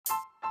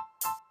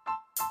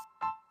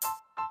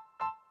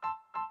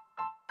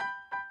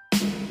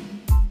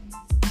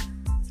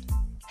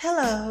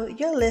Hello,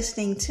 you're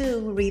listening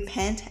to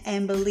Repent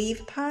and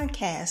Believe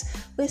podcast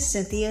with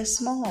Cynthia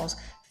Smalls,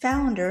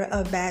 founder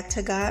of Back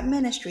to God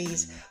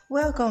Ministries.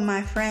 Welcome,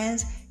 my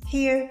friends.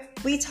 Here,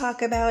 we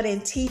talk about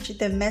and teach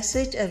the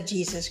message of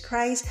Jesus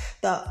Christ,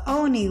 the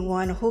only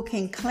one who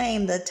can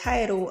claim the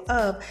title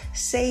of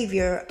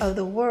Savior of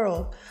the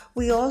world.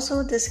 We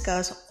also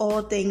discuss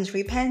all things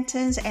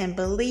repentance and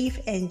belief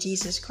in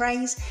Jesus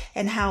Christ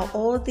and how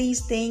all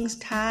these things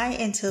tie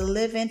into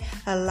living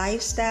a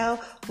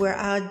lifestyle where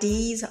our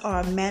deeds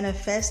are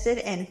manifested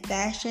and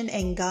fashioned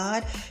in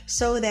God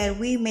so that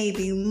we may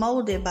be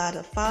molded by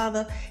the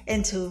Father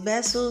into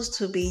vessels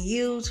to be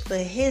used for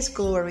His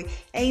glory.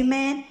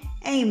 Amen.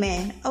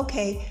 Amen.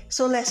 Okay,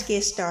 so let's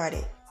get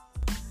started.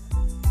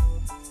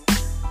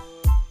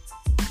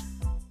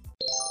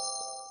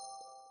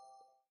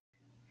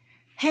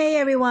 Hey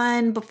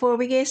everyone, before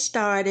we get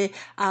started,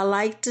 I'd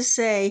like to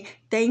say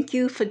thank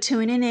you for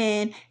tuning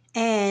in.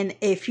 And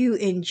if you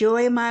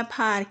enjoy my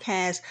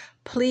podcast,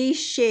 please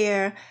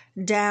share,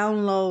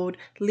 download,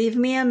 leave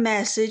me a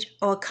message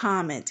or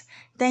comment.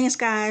 Thanks,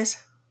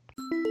 guys.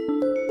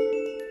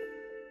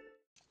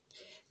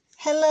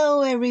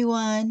 Hello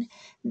everyone,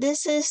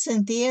 this is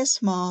Cynthia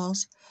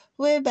Smalls.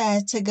 We're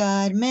Back to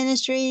God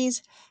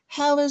Ministries.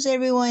 How is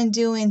everyone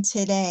doing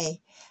today?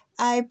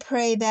 I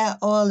pray that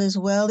all is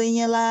well in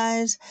your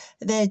lives,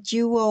 that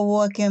you are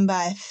walking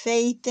by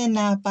faith and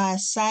not by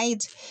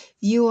sight.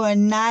 You are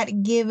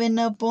not giving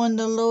up on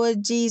the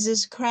Lord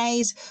Jesus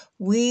Christ.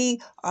 We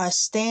are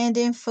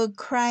standing for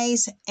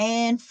Christ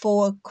and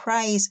for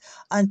Christ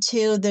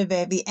until the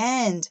very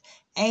end.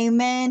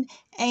 Amen.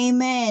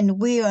 Amen.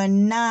 We are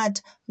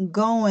not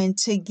going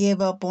to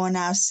give up on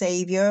our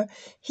Savior.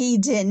 He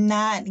did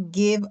not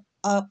give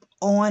up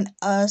on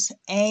us.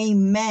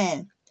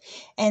 Amen.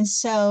 And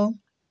so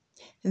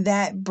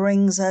that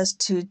brings us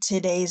to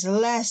today's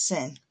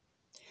lesson.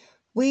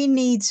 We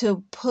need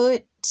to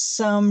put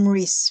some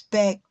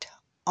respect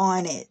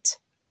on it.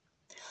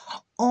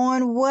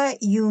 On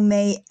what, you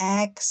may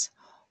ask?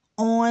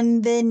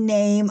 On the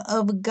name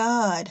of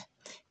God.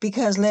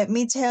 Because let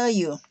me tell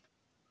you,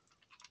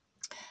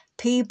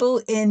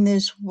 people in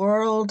this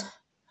world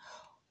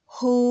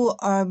who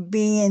are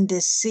being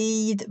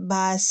deceived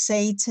by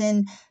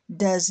Satan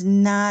does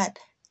not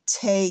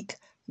take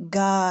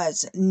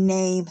God's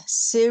name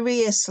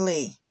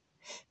seriously.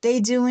 They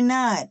do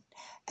not.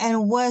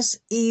 And what's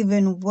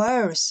even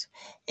worse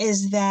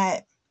is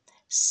that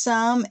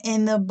some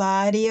in the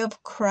body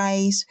of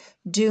Christ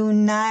do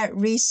not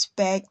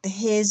respect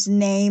His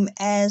name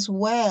as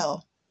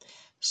well.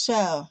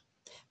 So,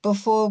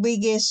 before we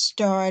get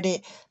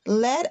started,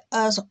 let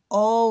us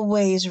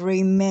always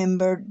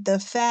remember the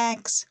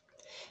facts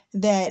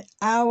that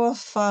our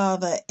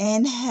Father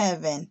in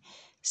heaven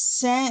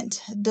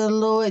sent the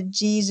Lord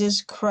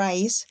Jesus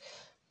Christ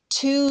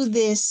to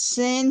this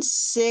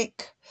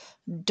sin-sick,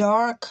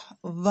 dark,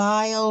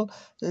 vile,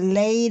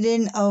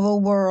 laden of a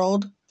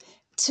world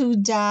to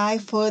die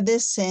for the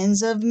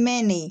sins of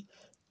many.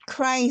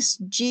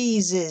 Christ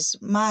Jesus,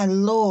 my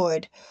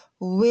Lord,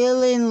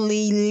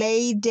 willingly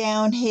laid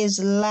down His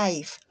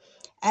life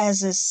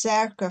as a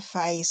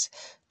sacrifice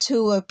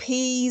to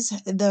appease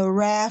the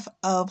wrath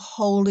of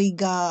holy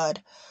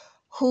God,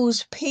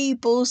 whose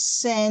people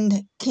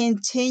sinned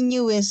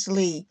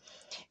continuously.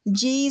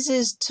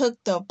 Jesus took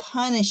the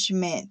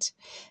punishment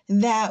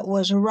that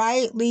was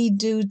rightly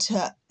due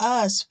to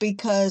us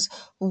because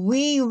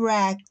we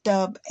racked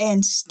up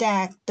and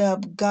stacked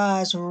up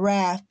God's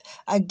wrath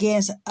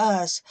against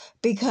us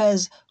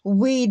because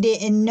we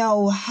didn't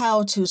know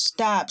how to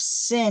stop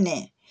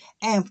sinning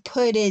and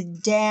put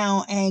it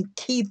down and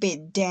keep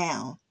it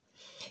down.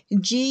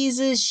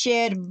 Jesus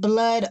shed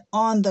blood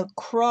on the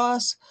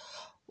cross,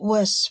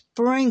 was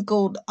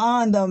sprinkled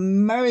on the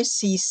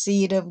mercy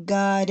seat of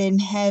God in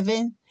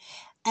heaven,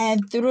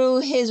 and through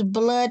His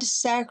blood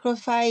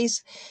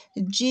sacrifice,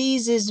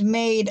 Jesus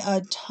made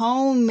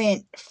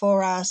atonement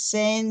for our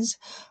sins,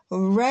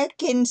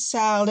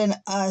 reconciling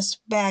us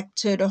back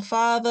to the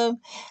Father,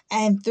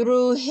 and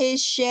through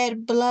His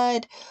shed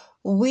blood,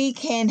 we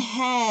can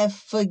have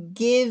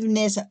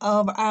forgiveness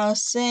of our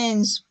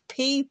sins.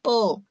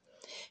 People,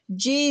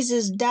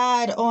 Jesus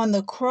died on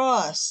the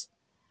cross,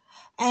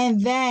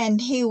 and then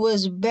He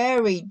was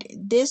buried.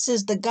 This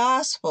is the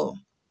gospel.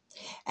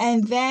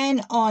 And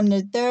then on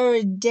the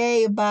third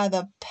day, by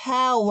the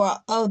power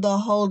of the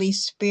Holy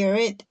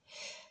Spirit,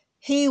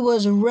 He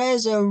was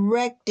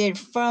resurrected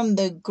from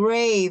the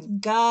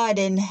grave. God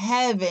in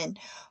heaven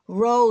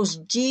rose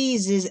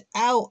Jesus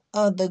out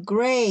of the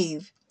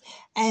grave.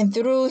 And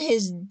through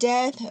His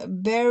death,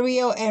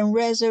 burial, and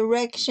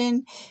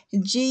resurrection,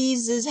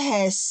 Jesus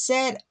has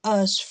set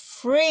us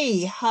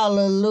free,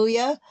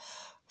 hallelujah,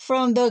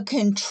 from the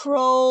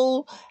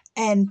control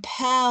and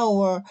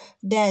power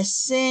that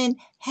sin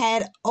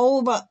had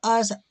over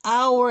us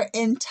our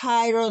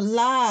entire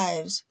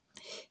lives.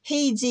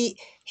 He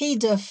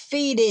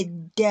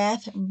defeated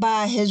death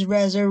by His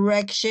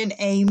resurrection.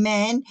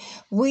 Amen.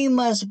 We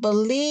must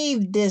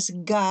believe this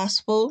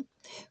gospel.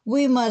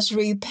 We must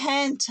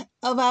repent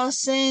of our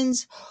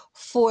sins,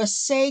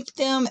 forsake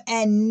them,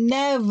 and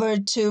never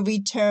to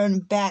return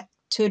back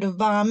to the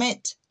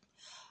vomit.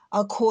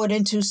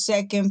 According to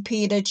 2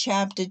 Peter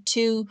chapter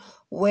 2,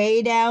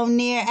 way down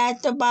near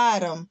at the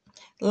bottom,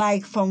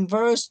 like from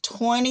verse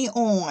 20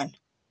 on.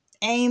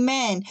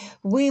 Amen.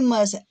 We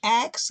must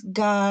ask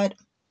God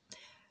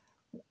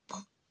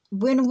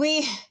when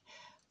we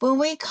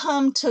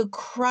come to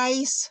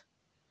Christ,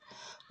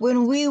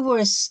 when we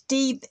were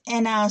steeped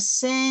in our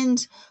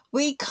sins,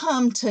 we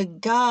come to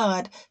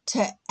God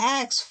to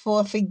ask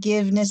for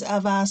forgiveness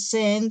of our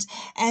sins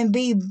and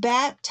be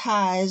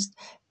baptized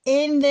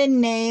in the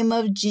name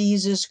of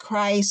Jesus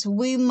Christ.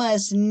 We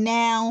must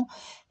now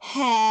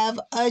have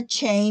a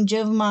change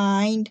of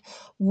mind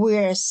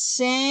where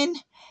sin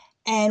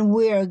and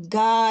where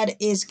God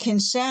is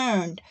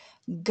concerned.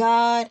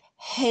 God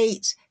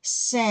hates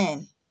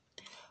sin.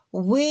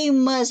 We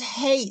must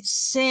hate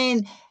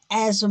sin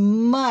as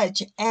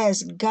much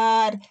as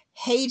God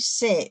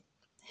hates it.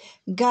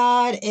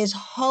 God is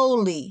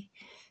holy.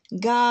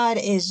 God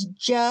is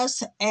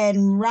just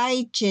and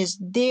righteous.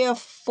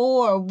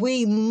 Therefore,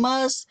 we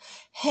must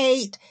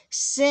hate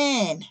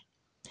sin.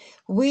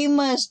 We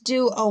must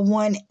do a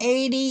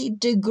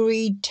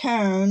 180-degree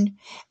turn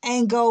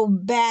and go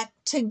back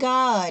to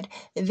God.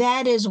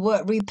 That is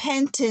what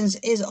repentance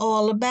is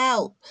all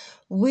about.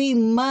 We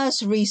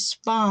must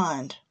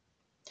respond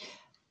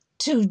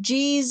to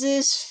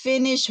Jesus'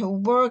 finished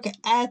work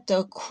at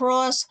the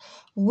cross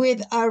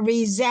with a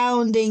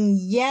resounding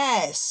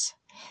yes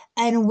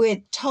and with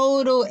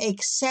total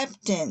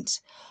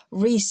acceptance.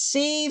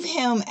 Receive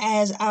him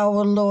as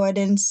our Lord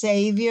and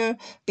Savior,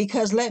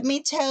 because let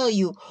me tell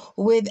you,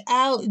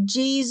 without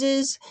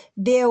Jesus,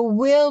 there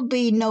will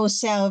be no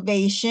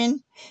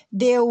salvation,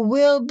 there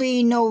will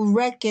be no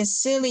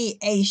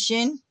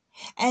reconciliation,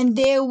 and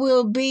there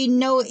will be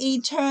no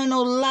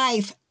eternal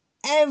life.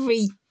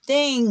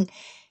 Everything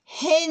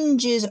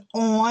hinges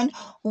on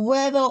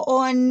whether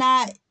or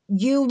not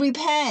you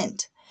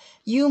repent.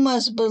 You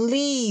must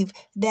believe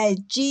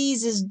that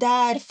Jesus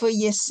died for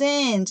your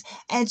sins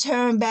and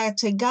turn back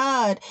to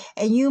God.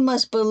 And you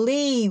must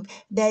believe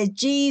that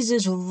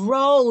Jesus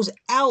rose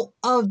out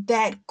of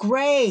that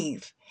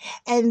grave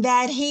and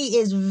that he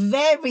is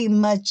very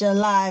much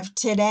alive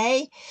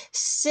today,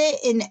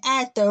 sitting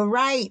at the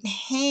right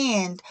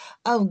hand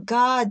of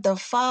God the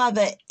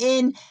Father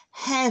in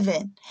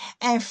heaven.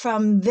 And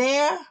from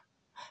there,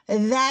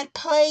 that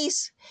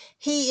place,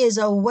 he is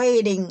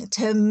awaiting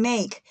to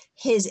make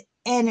his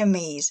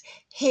enemies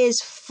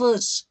his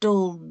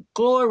footstool.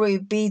 Glory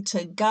be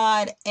to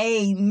God.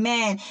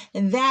 Amen.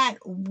 That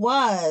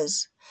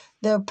was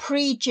the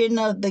preaching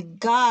of the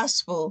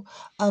gospel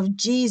of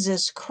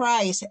Jesus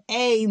Christ.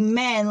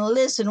 Amen.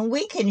 Listen,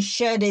 we can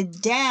shut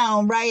it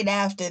down right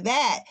after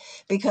that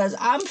because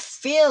I'm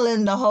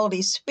feeling the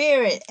Holy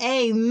Spirit.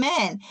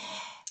 Amen.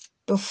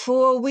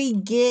 Before we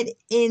get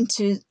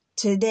into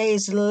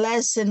today's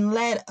lesson,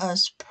 let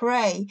us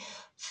pray.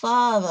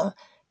 Father,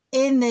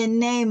 in the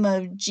name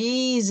of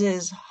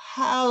Jesus,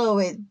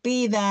 hallowed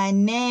be thy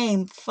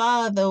name.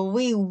 Father,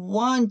 we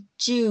want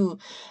you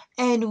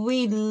and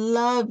we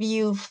love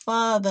you,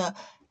 Father.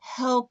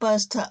 Help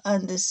us to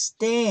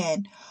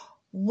understand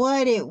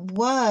what it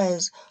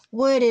was,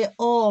 what it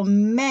all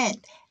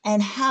meant,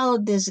 and how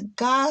this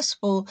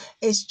gospel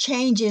is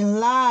changing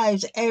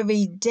lives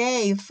every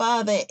day.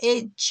 Father,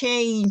 it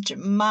changed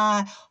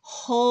my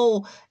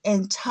whole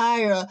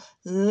entire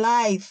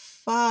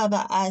life.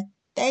 Father, I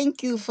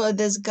thank you for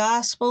this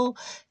gospel.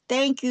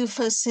 Thank you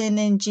for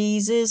sending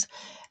Jesus.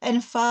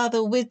 And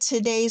Father, with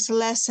today's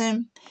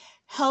lesson,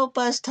 help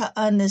us to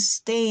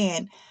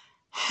understand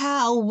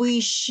how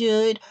we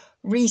should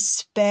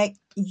respect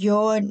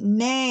your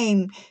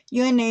name.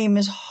 Your name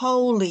is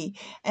holy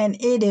and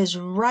it is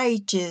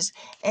righteous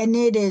and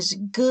it is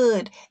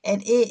good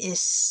and it is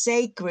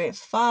sacred.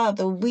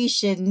 Father, we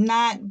should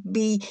not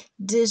be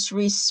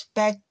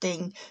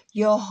disrespecting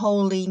your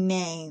holy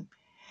name.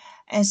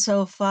 And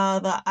so,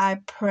 Father, I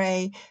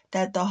pray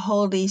that the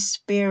Holy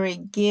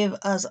Spirit give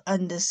us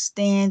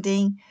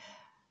understanding.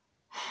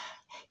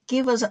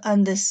 Give us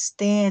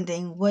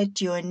understanding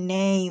what your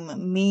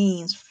name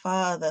means,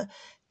 Father.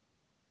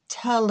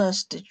 Tell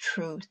us the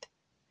truth.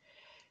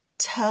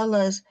 Tell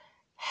us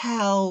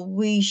how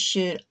we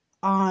should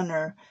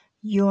honor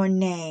your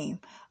name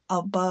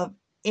above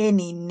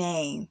any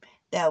name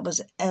that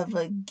was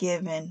ever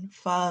given.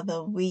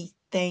 Father, we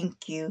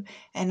thank you,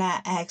 and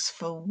I ask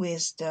for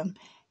wisdom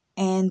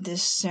and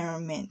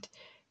discernment.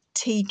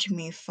 Teach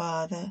me,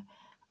 Father.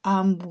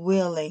 I'm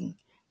willing.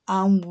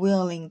 I'm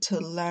willing to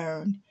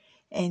learn.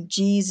 In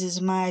Jesus'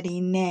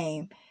 mighty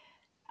name,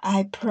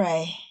 I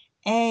pray.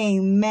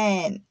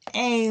 Amen.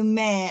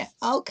 Amen.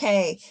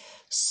 Okay,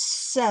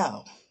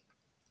 so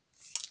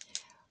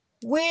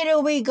where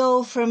do we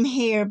go from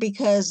here?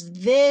 Because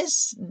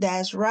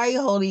that's right,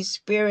 Holy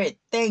Spirit,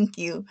 thank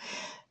you.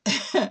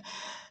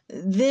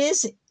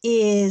 This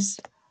is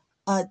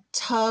a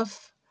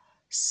tough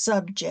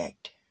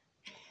subject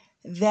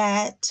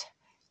that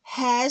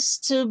has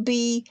to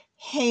be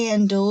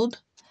handled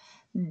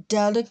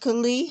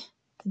delicately,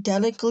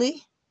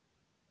 delicately,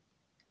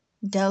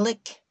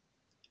 delic,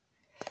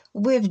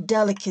 with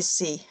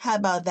delicacy. How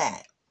about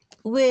that?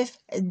 With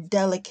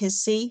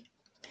delicacy,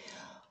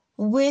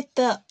 with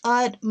the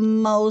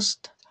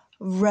utmost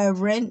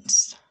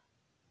reverence.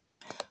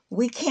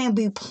 We can't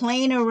be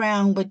playing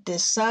around with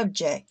this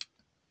subject.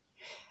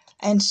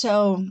 And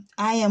so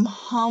I am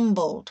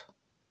humbled.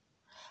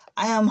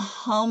 I am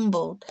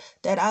humbled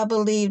that I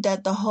believe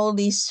that the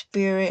Holy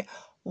Spirit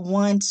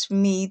wants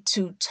me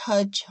to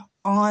touch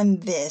on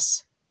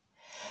this.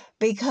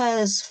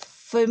 Because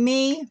for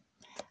me,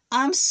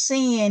 I'm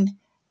seeing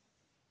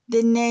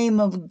the name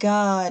of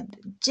God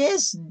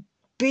just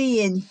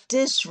being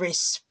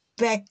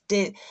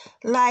disrespected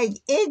like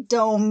it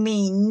don't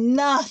mean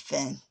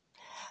nothing.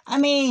 I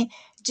mean,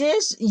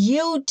 just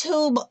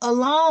YouTube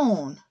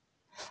alone.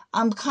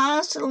 I'm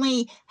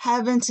constantly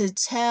having to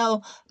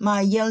tell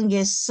my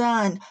youngest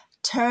son,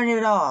 turn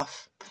it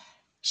off.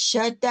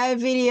 Shut that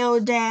video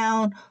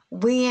down.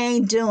 We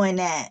ain't doing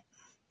that.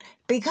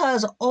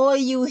 Because all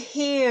you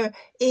hear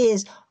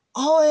is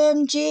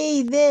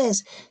OMG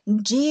this,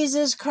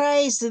 Jesus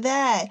Christ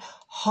that,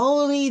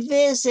 holy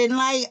this, and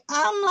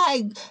I'm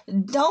like,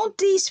 don't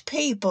these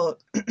people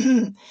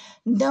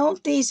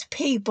don't these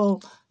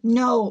people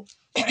know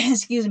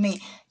excuse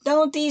me,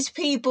 don't these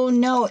people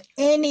know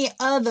any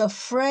other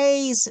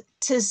phrase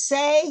to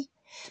say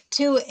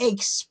to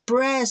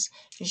express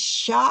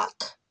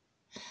shock?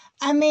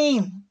 I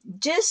mean,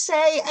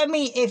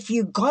 if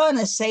you're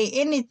gonna say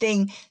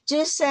anything,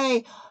 just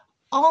say,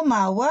 oh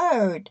my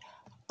word,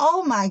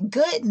 oh my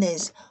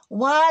goodness,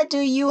 why do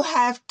you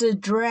have to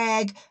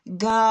drag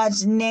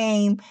God's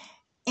name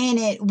in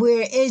it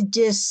where it's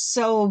just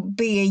so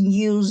being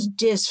used?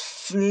 Just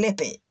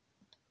flip it.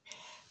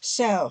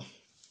 So,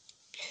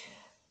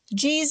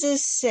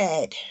 Jesus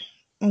said,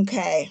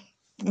 okay,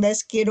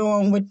 let's get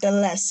on with the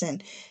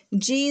lesson.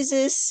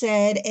 Jesus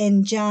said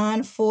in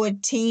John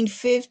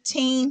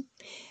 14:15,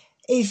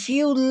 if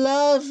you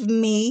love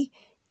me,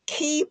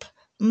 keep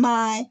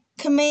my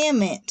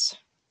commandments.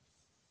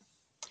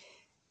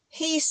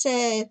 He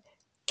said,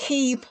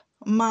 keep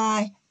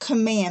my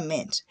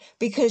commandments.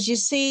 Because you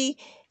see,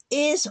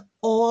 it's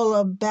all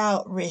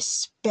about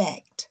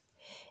respect.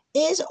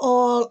 It's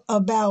all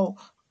about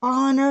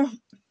honor.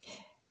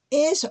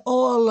 It's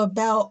all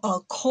about a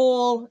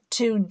call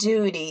to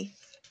duty.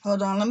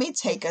 Hold on, let me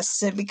take a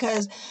sip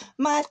because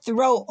my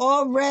throat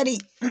already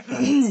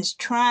is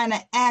trying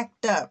to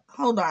act up.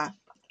 Hold on.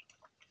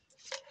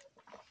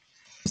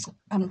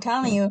 I'm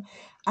telling you,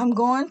 I'm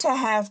going to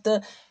have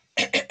to,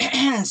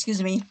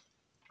 excuse me,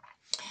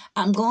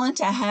 I'm going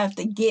to have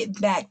to get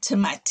back to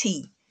my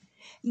tea.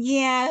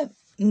 Yeah,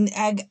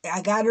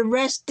 I got to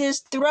rest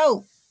this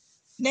throat.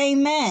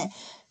 Amen.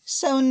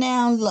 So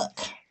now look,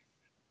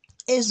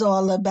 it's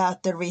all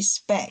about the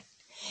respect.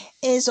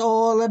 It's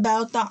all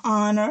about the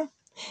honor.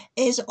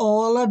 It's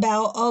all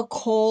about a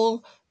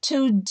call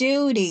to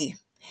duty.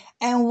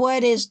 And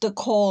what is the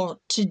call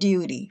to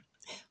duty?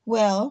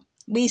 Well,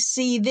 we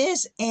see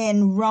this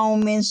in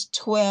Romans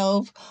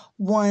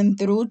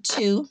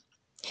 12:1-2.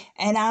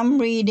 And I'm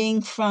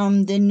reading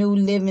from the New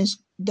Living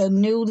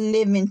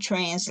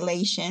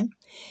Translation,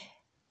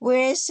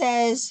 where it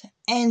says,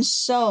 and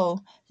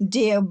so,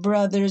 dear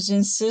brothers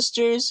and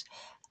sisters,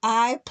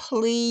 I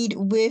plead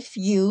with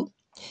you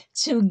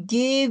to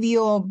give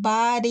your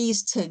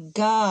bodies to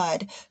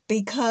God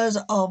because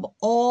of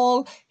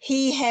all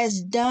He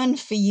has done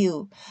for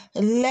you.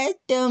 Let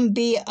them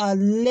be a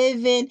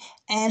living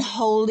and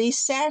holy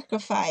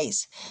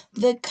sacrifice,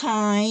 the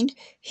kind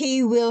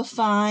He will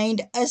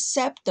find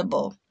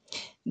acceptable.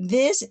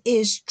 This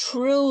is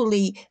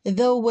truly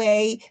the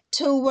way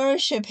to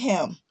worship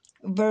Him.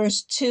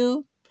 Verse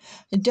 2.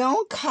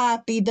 Don't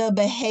copy the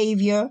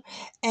behavior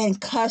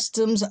and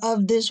customs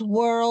of this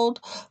world,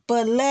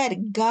 but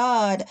let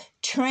God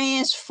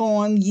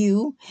transform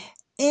you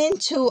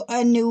into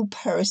a new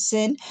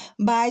person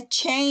by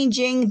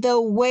changing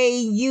the way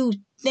you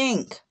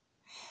think.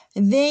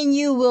 Then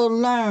you will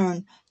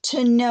learn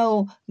to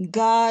know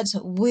God's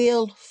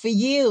will for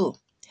you,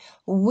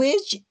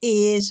 which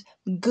is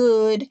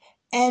good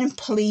and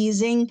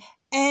pleasing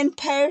and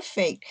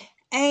perfect.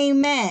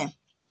 Amen.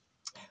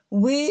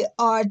 We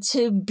are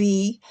to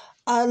be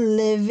a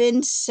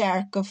living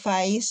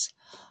sacrifice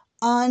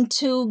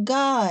unto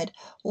God.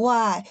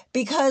 Why?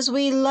 Because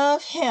we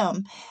love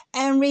Him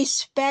and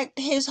respect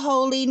His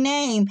holy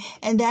name.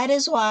 And that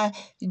is why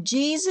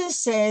Jesus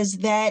says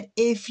that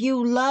if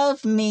you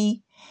love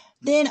me,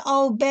 then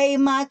obey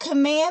my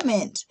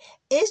commandments.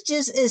 It's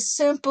just as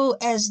simple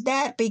as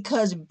that,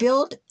 because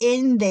built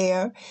in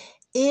there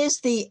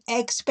is the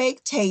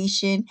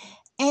expectation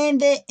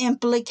and the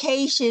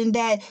implication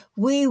that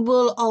we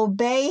will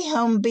obey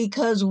Him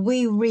because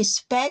we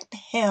respect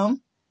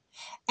Him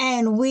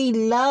and we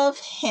love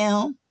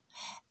Him,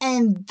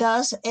 and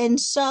thus and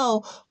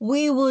so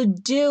we will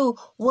do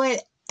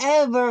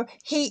whatever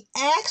He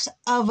asks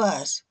of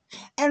us.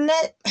 And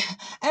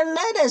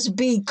let us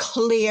be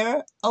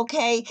clear,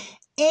 okay?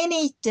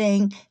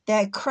 Anything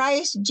that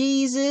Christ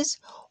Jesus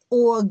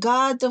or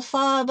God the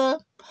Father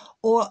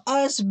or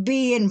us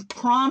being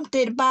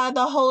prompted by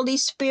the Holy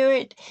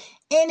Spirit,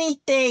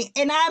 anything,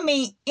 and I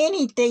mean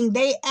anything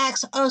they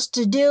ask us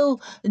to do,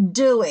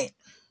 do it.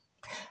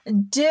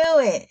 Do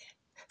it.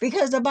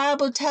 Because the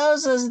Bible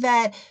tells us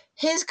that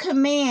his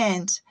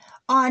commands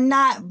are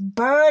not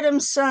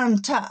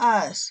burdensome to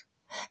us.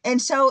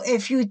 And so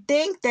if you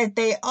think that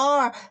they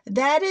are,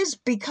 that is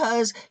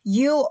because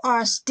you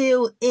are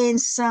still in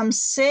some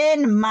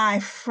sin, my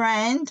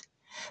friend.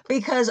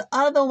 Because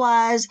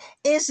otherwise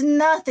it's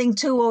nothing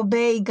to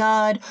obey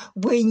God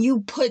when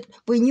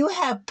you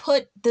have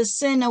put the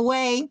sin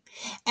away,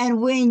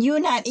 and when you're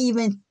not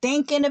even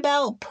thinking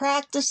about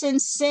practicing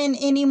sin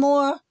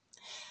anymore.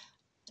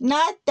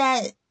 Not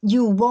that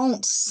you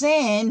won't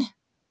sin,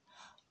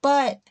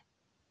 but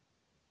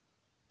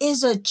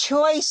it's a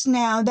choice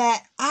now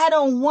that I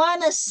don't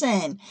want to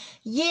sin.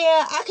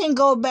 Yeah, I can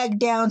go back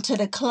down to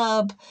the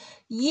club.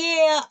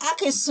 Yeah, I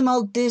can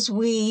smoke this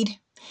weed.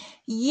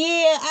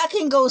 Yeah, I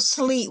can go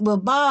sleep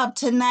with Bob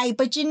tonight,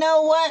 but you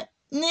know what?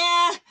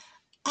 Nah,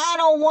 I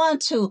don't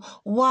want to.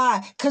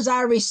 Why? Because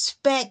I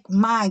respect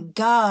my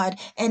God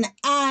and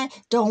I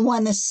don't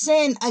want to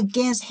sin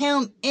against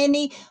him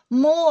any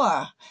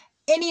longer.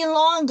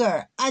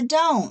 I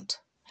don't.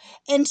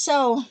 And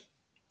so,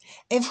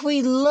 if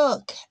we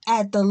look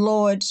at the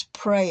Lord's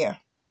Prayer,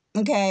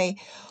 okay,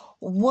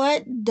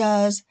 what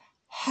does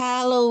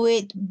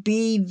hallowed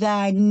be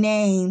thy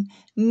name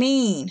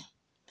mean?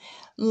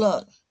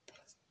 Look,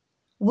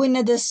 when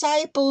the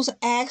disciples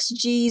asked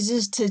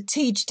Jesus to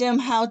teach them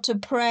how to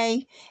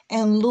pray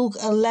in Luke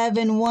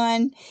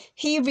 11:1,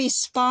 he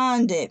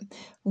responded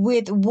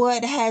with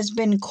what has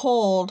been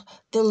called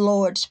the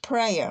Lord's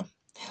Prayer,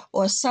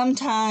 or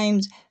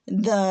sometimes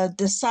the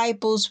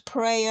disciples'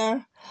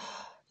 prayer.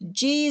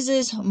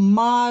 Jesus'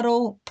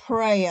 model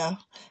prayer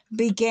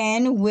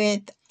began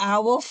with,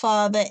 Our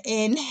Father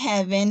in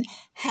heaven,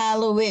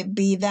 hallowed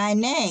be thy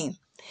name.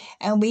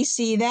 And we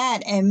see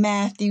that in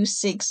Matthew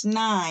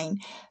 6:9,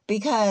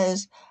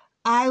 because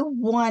I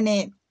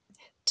wanted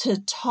to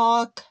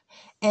talk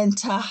and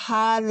to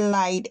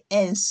highlight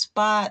and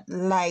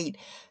spotlight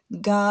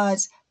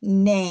God's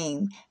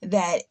name,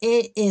 that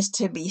it is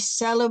to be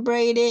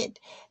celebrated,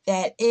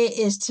 that it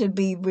is to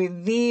be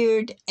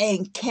revered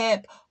and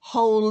kept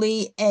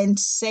holy and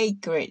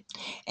sacred.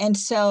 And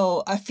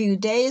so a few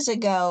days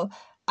ago,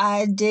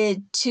 I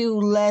did 2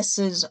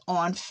 lessons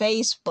on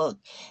Facebook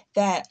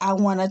that I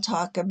want to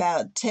talk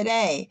about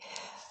today.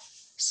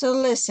 So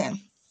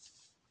listen,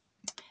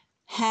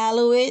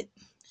 hallowed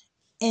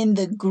in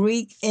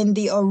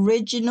the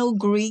original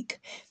Greek,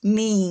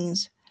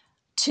 means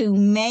to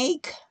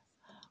make,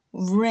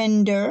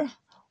 render,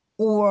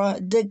 or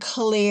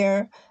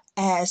declare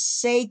as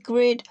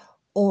sacred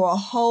or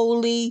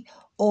holy,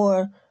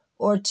 or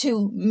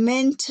to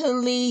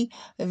mentally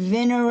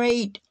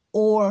venerate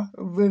or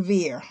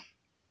revere.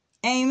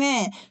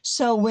 Amen.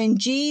 So when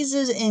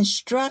Jesus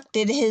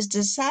instructed his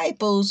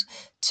disciples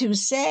to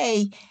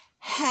say,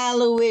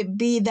 Hallowed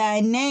be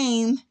thy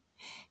name,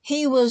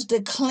 he was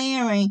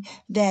declaring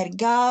that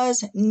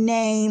God's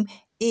name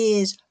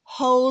is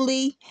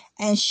holy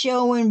and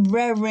showing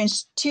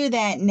reverence to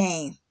that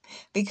name.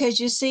 Because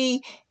you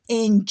see,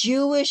 in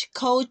Jewish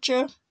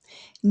culture,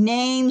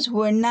 names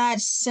were not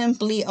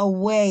simply a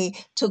way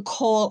to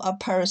call a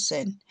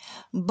person,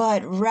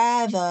 but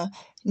rather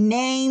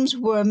names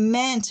were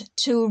meant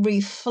to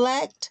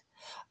reflect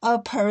a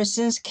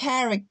person's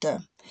character,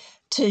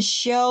 to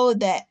show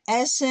the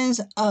essence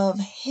of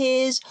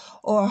his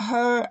or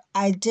her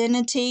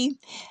identity,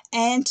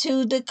 and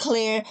to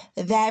declare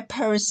that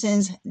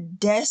person's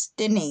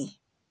destiny.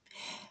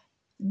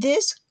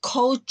 This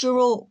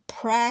cultural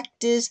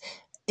practice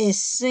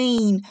is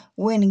seen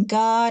when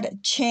God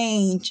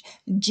changed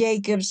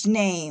Jacob's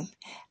name.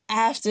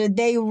 After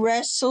they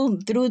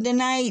wrestled through the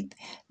night,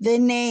 the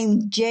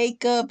name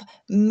Jacob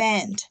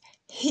meant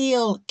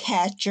heel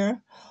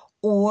catcher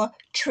or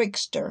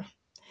trickster,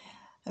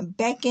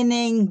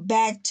 beckoning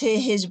back to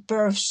his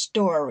birth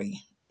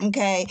story.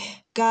 Okay,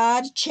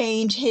 God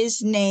changed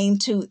his name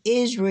to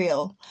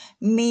Israel,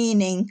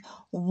 meaning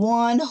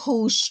one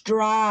who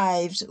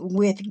strives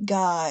with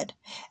God.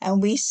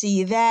 And we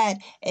see that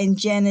in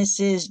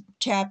Genesis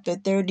chapter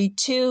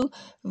 32,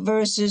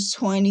 verses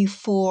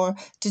 24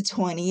 to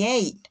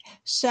 28.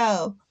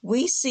 So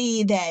we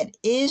see that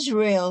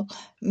Israel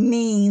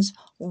means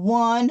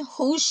one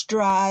who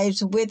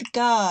strives with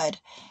God.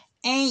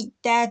 Ain't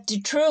that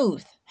the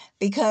truth?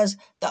 Because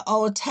the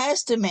Old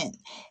Testament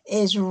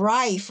is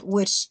rife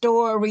with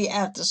story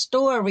after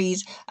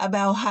stories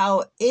about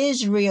how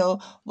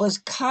Israel was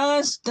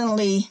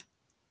constantly,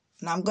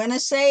 and I'm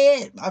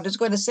just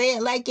going to say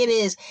it like it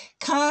is,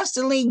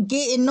 constantly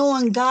getting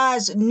on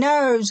God's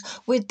nerves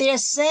with their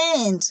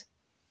sins.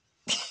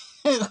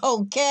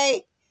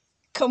 Okay?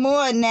 Come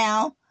on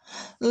now.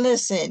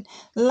 Listen,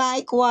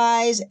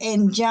 likewise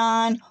in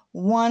John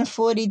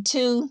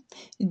 1:42,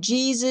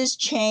 Jesus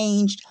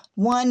changed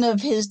one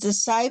of his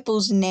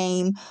disciples'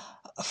 name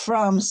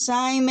from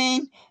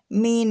Simon,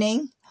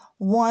 meaning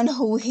one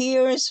who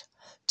hears,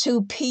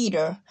 to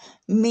Peter,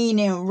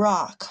 meaning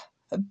rock,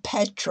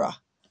 Petra.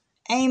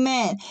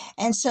 Amen.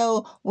 And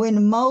so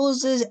when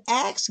Moses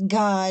asked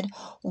God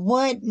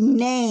what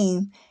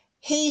name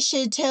he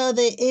should tell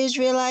the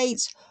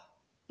Israelites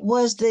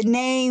was the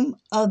name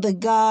of the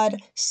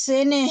God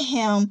sending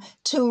him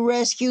to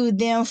rescue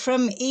them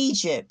from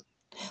Egypt,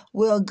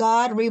 will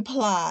God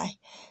reply,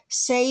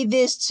 "Say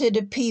this to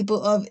the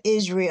people of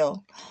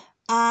Israel,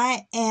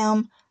 I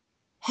am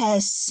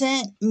has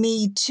sent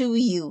me to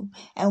you."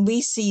 And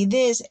we see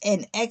this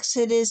in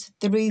Exodus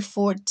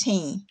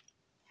 3:14.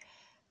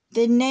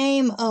 The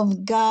name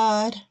of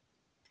God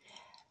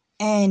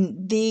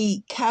and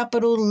the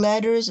capital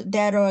letters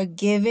that are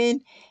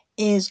given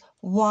is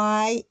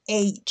YHWH,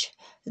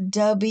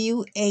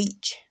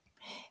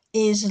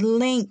 is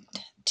linked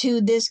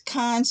to this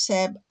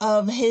concept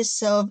of his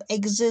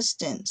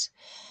self-existence.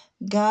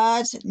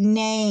 God's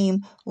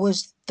name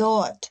was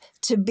thought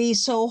to be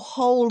so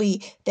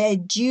holy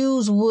that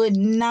Jews would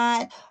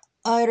not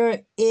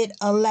utter it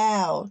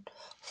aloud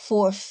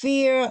for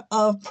fear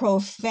of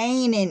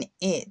profaning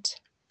it.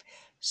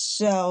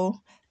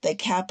 So the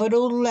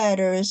capital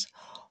letters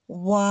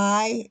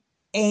YHWH,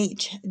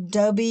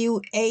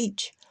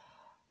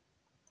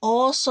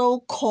 also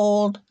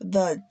called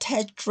the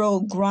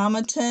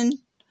Tetragrammaton,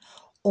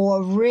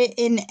 or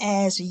written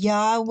as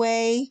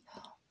Yahweh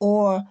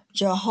or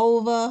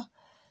Jehovah,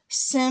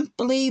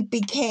 simply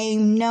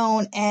became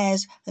known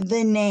as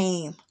the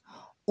name,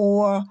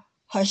 or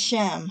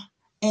Hashem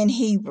in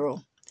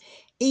Hebrew.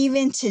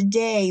 Even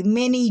today,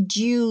 many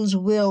Jews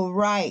will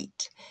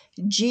write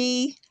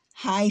G-D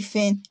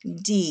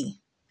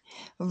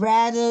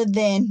rather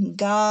than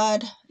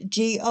God,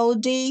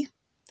 G-O-D,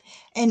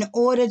 in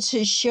order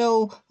to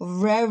show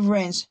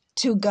reverence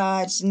to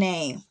God's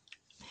name.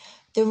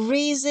 The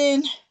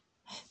reason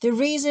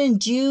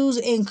Jews,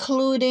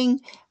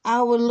 including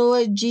our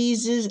Lord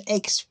Jesus,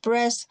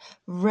 express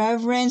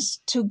reverence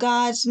to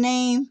God's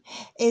name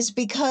is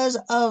because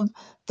of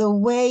the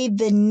way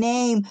the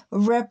name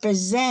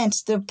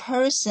represents the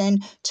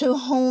person to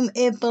whom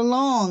it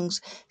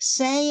belongs.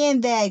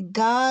 Saying that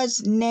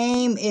God's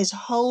name is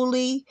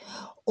holy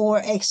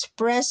or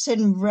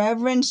expressing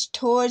reverence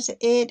towards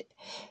it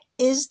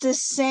is the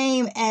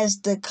same as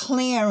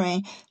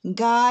declaring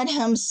God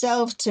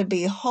himself to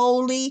be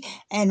holy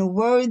and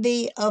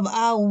worthy of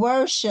our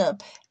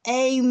worship.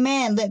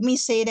 Amen. Let me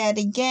say that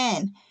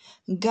again.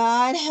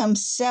 God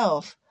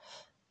himself,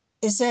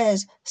 it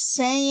says,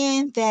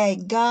 saying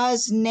that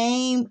God's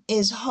name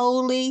is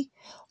holy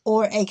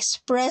or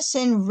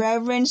expressing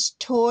reverence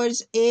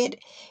towards it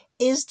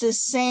is the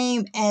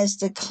same as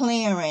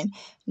declaring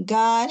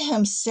God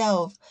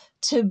himself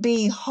to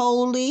be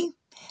holy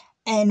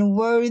and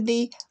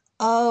worthy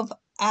of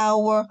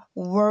our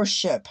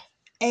worship.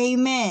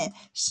 Amen.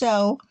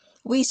 So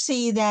we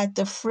see that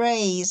the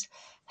phrase,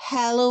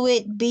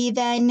 "Hallowed be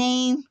thy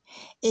name,"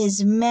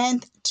 is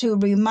meant to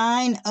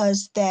remind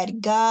us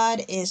that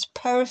God is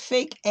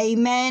perfect.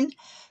 Amen.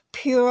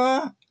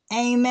 Pure.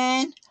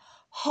 Amen.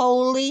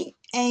 Holy.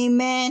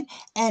 Amen.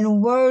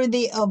 And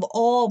worthy of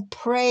all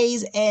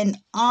praise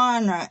and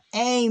honor.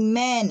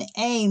 Amen.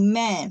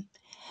 Amen.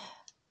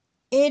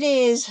 It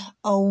is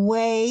a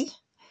way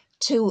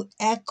to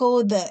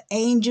echo the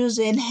angels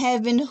in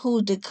heaven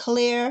who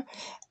declare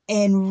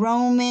in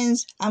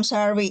Revelation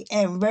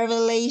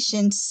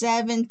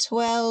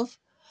 7:12,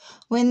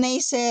 when they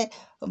said,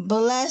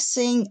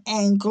 "Blessing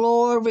and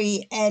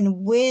glory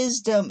and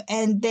wisdom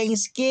and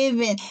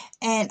thanksgiving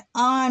and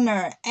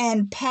honor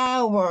and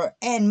power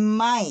and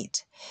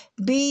might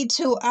be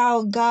to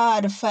our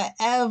God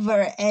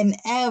forever and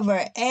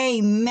ever."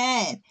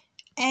 Amen.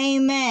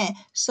 Amen.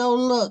 So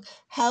look,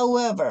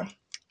 however,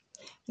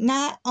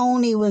 not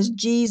only was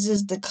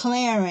Jesus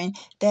declaring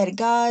that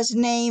God's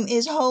name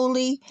is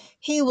holy,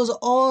 he was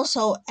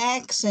also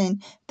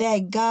asking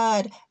that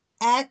God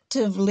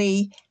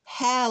actively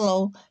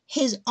hallow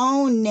his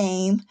own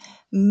name,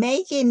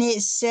 making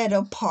it set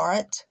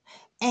apart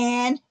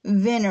and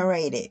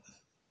venerated.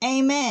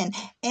 Amen.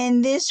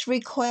 In this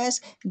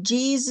request,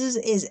 Jesus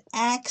is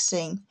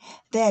asking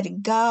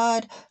that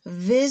God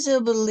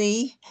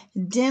visibly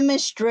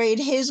demonstrate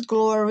his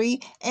glory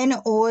in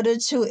order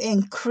to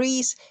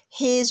increase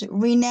his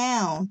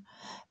renown.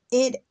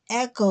 It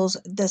echoes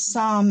the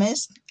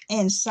psalmist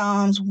in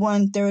Psalms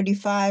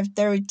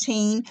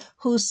 135:13,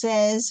 who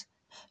says,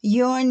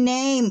 "Your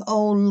name,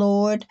 O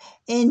Lord,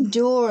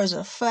 endures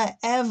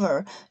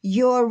forever.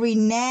 Your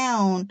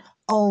renown,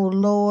 O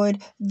Lord,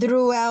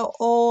 throughout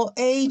all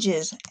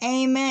ages."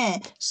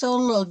 Amen. So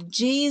look,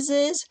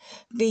 Jesus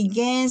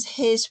begins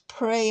his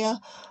prayer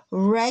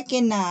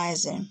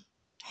recognizing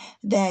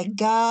that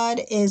God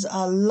is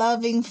a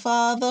loving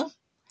Father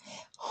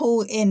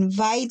who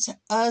invites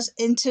us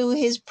into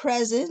his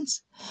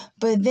presence.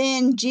 But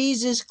then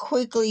Jesus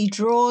quickly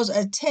draws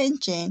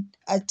attention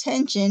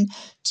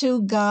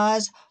to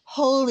God's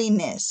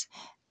holiness,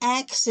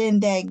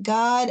 asking that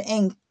God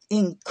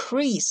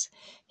increase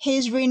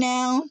his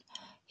renown.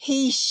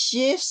 He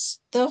shifts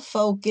the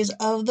focus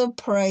of the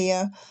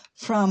prayer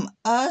from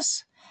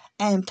us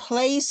and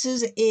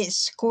places it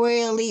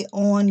squarely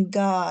on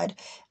God,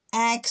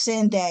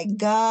 asking that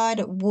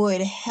God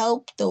would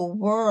help the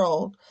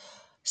world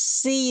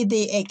see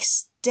the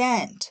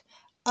extent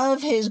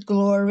of his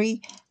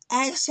glory.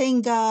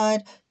 Asking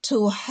God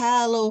to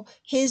hallow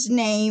his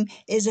name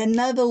is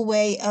another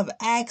way of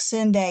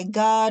asking that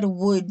God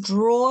would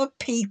draw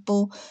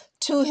people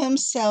to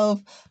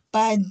himself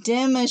by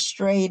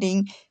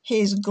demonstrating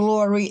his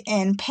glory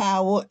and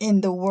power in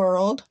the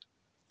world.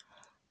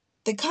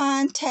 The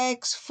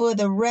context for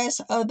the rest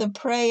of the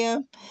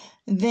prayer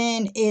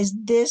then is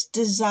this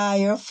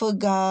desire for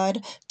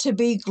God to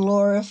be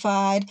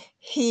glorified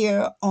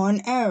here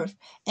on earth.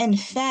 In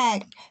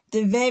fact,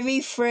 the very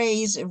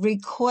phrase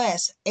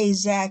requests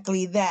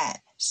exactly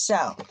that.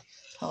 So,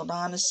 hold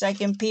on a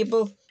second,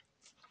 people.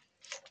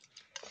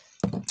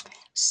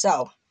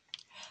 So,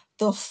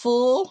 the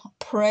full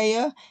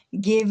prayer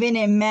given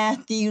in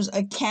Matthew's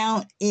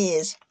account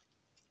is,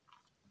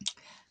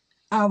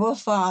 Our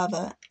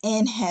Father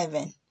in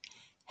heaven,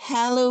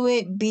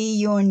 hallowed be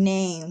your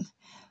name.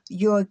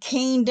 Your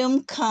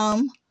kingdom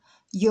come,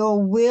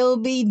 your will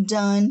be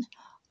done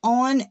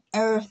on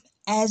earth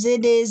as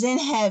it is in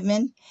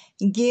heaven.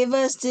 Give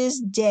us this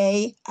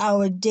day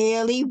our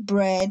daily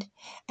bread,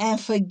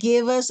 and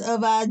forgive us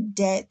of our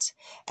debts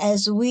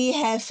as we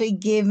have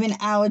forgiven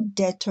our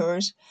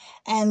debtors.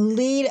 And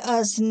lead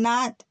us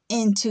not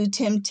into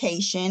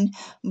temptation,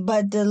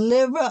 but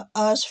deliver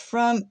us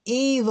from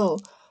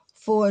evil.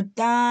 For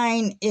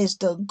thine is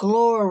the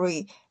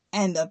glory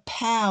and the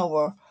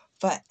power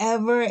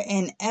forever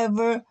and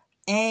ever.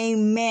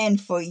 Amen.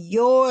 For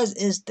yours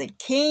is the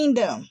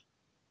kingdom.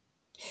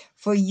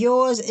 For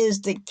yours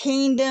is the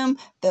kingdom,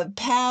 the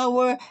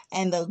power,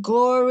 and the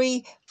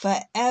glory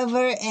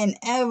forever and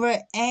ever.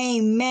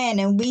 Amen.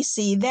 And we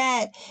see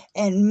that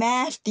in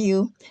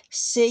Matthew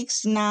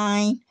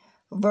 6:9,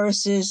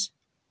 verses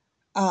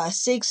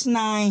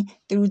 6:9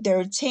 through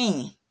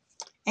 13.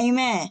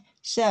 Amen.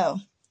 So,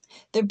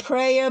 the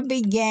prayer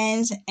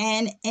begins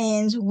and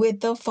ends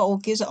with the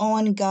focus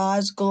on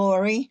God's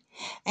glory,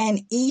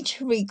 and each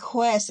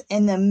request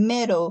in the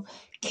middle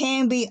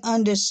can be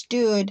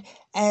understood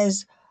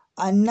as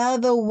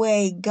another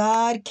way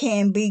God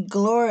can be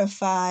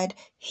glorified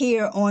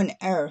here on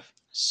earth.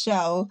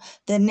 So,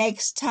 the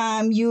next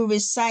time you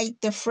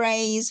recite the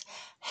phrase,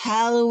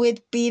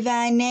 Hallowed be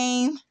thy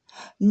name,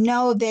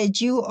 know that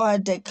you are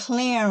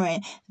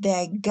declaring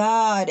that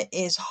God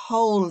is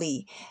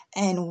holy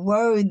and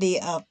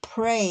worthy of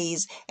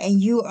praise, and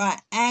you are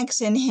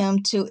asking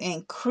him to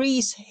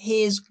increase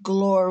his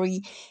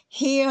glory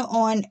here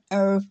on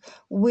earth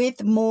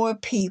with more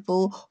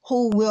people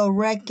who will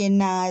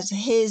recognize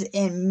his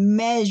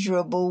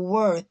immeasurable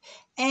worth.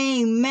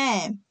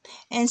 Amen.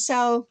 And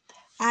so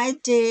I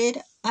did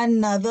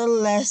another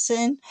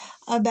lesson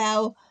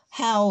about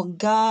how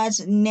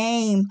God's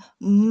name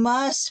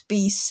must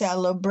be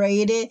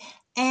celebrated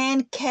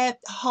and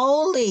kept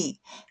holy.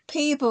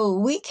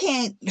 People, we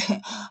can't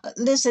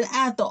listen,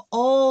 after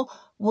all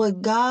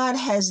what God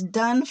has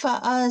done for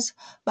us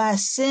by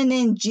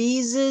sending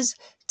Jesus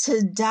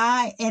to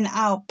die in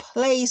our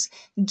place.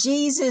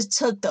 Jesus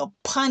took the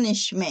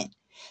punishment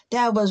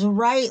that was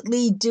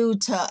rightly due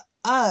to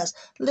us.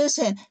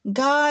 Listen,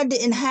 God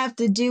didn't have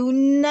to do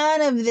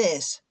none of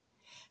this.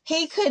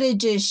 He could have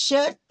just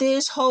shut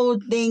this whole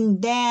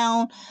thing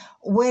down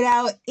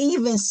without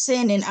even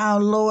sending our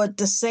Lord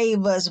to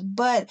save us.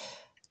 But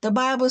the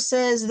Bible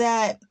says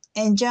that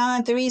in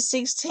John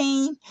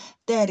 3:16,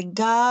 that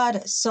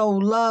God so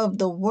loved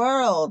the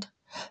world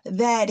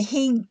that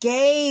he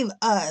gave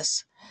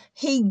us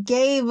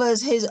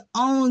his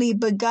only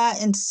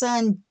begotten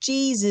Son,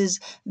 Jesus,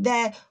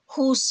 that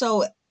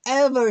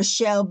whosoever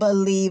shall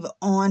believe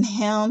on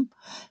him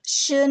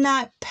should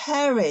not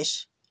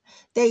perish.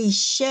 They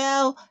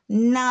shall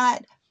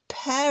not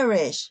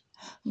perish,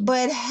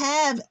 but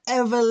have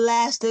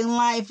everlasting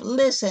life.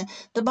 Listen,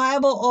 the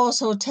Bible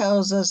also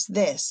tells us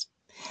this,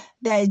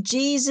 that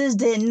Jesus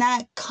did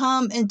not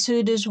come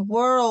into this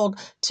world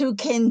to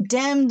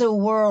condemn the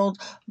world,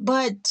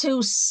 but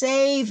to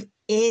save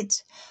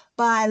it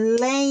by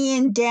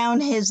laying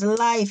down his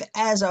life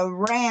as a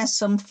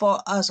ransom for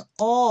us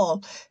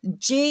all.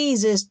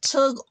 Jesus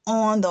took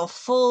on the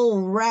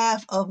full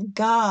wrath of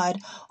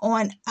God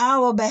on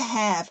our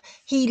behalf.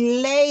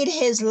 He laid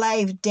his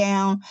life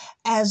down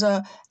as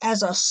a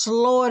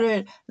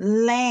slaughtered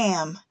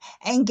lamb.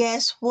 And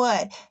guess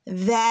what?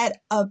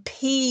 That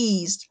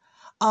appeased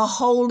a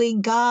holy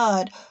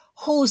God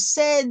who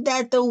said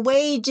that the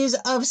wages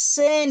of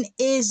sin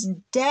is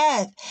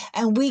death.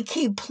 And we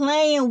keep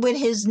playing with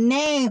his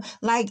name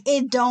like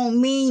it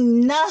don't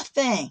mean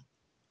nothing.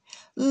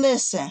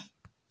 Listen,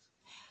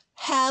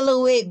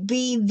 hallowed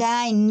be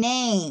thy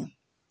name.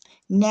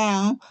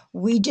 Now,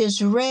 we just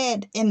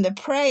read in the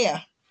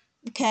prayer,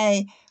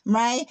 okay,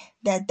 right?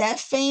 That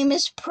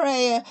famous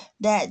prayer,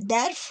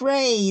 that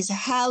phrase,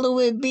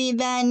 hallowed be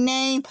thy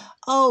name.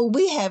 Oh,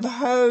 we have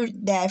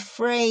heard that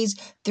phrase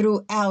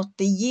throughout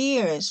the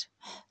years.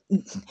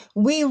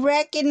 We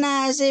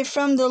recognize it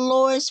from the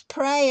Lord's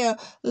Prayer.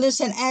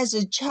 Listen, as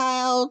a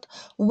child,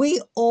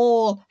 we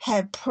all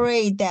have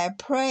prayed that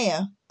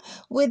prayer.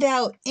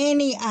 without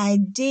any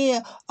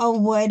idea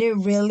of what it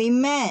really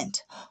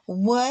meant.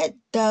 What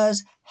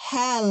does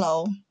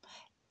hallow,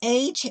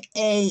 Hallow,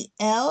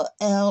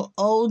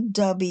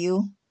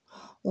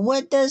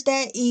 what does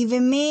that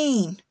even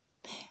mean?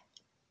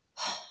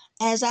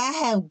 As I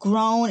have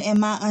grown in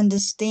my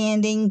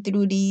understanding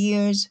through the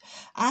years,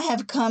 I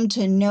have come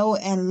to know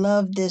and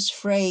love this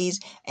phrase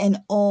and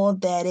all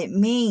that it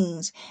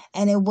means.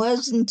 And it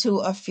wasn't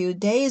until a few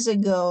days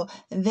ago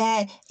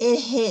that it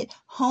hit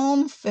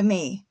home for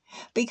me.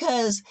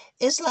 Because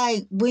it's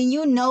like when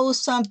you know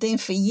something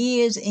for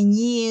years and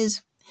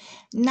years,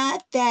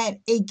 not that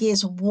it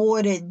gets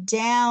watered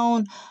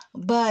down,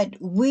 but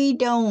we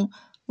don't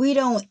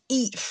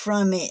eat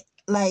from it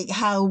like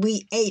how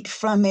we ate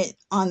from it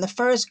on the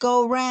first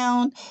go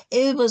round.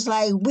 It was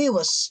like we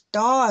were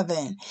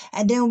starving,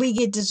 and then we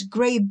get this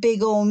great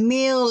big old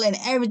meal and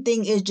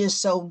everything is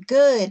just so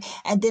good,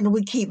 and then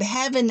we keep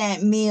having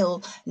that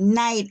meal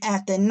night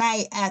after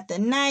night after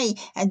night,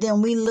 and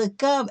then we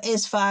look up,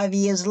 it's 5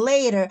 years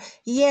later.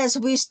 Yes,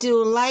 we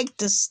still like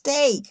the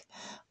steak,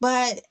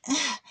 but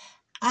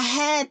I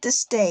had the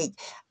steak.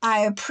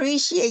 I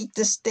appreciate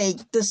the steak.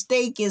 The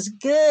steak is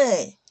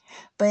good.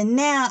 But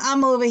now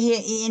I'm over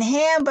here eating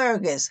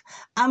hamburgers.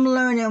 I'm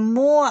learning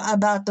more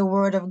about the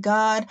Word of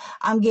God.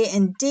 I'm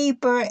getting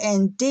deeper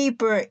and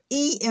deeper,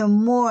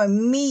 eating more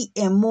meat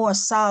and more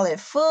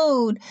solid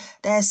food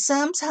that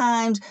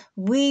sometimes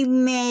we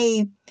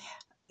may,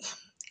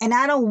 and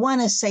I don't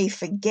want to say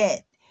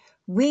forget,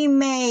 we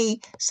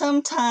may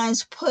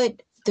sometimes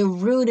put the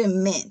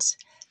rudiments,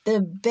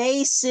 the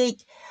basic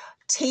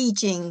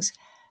teachings,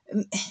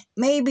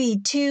 maybe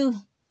to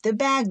the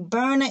back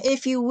burner,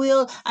 if you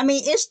will. I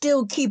mean, it's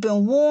still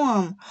keeping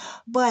warm,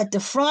 but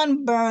the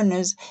front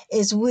burners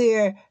is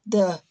where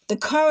the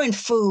current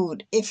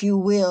food, if you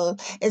will,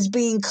 is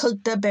being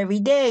cooked up every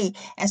day.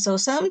 And so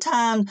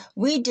sometimes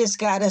we just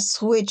gotta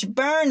switch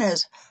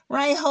burners,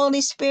 right,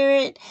 Holy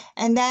Spirit?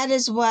 And that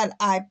is what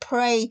I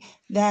pray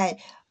that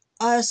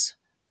us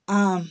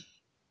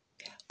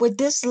with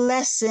this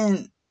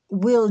lesson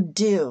will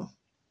do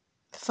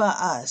for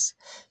us,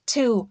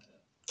 to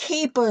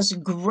keep us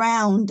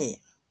grounded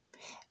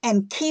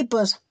and keep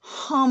us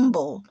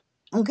humble.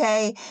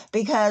 Okay,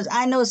 because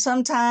I know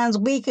sometimes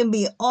we can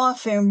be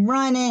off and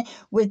running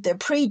with the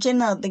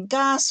preaching of the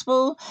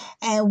gospel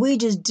and we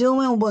just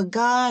doing what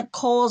God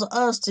calls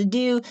us to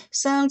do.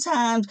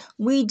 Sometimes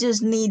we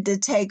just need to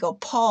take a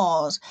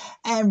pause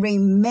and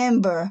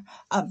remember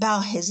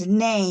about his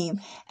name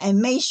and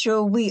make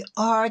sure we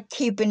are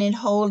keeping it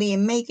holy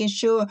and making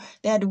sure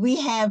that we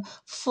have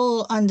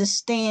full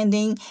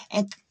understanding.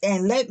 And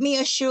let me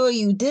assure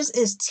you, this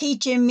is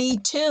teaching me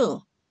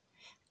too.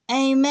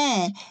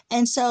 Amen.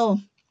 And so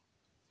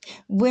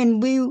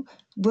when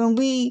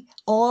we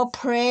all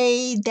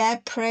prayed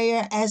that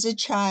prayer as a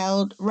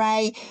child,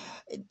 right?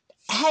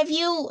 Have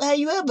you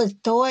ever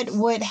thought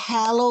what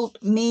hallowed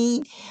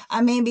mean?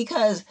 I mean,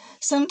 because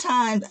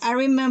sometimes I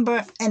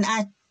remember, and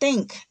I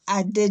think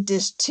I did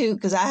this too,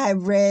 because I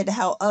have read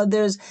how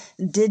others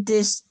did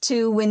this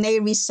too when they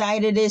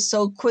recited it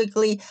so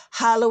quickly.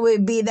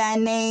 Hallowed be thy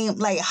name,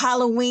 like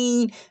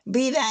Halloween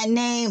be thy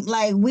name.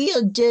 Like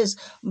we'll just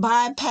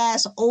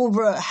bypass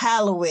over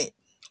hallowed,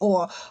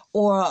 or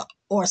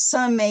or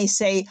some may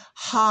say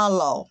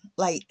hollow,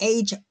 like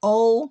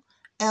HOLLOW.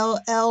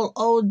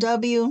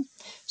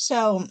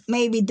 So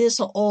maybe this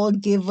will all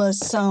give us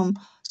some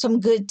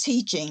good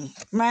teaching,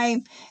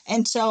 right?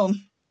 And so,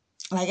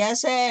 like I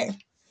said,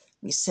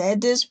 we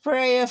said this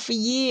prayer for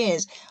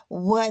years.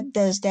 What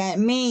does that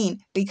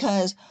mean?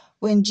 Because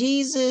when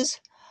Jesus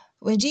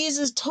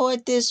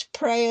taught this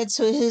prayer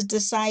to his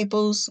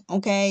disciples,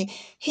 okay,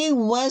 he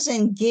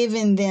wasn't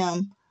giving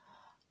them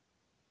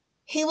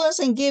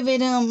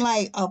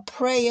like a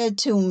prayer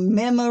to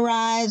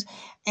memorize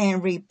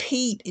and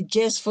repeat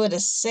just for the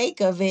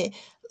sake of it,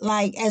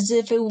 like as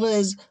if it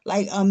was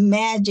like a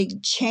magic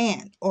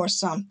chant or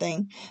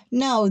something.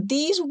 No,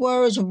 these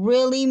words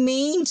really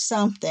mean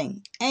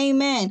something.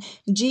 Amen.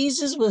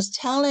 Jesus was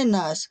telling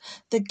us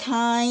the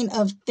kind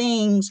of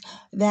things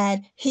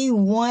that he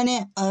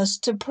wanted us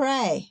to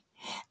pray.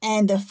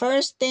 And the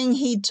first thing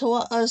he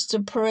taught us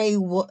to pray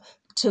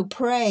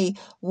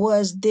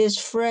was this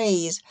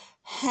phrase,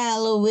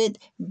 hallowed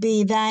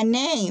be thy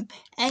name.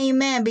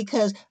 Amen.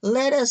 Because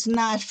let us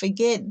not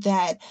forget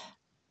that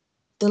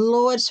the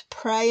Lord's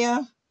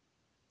Prayer,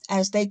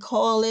 as they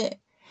call it,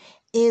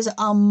 is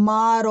a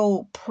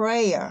model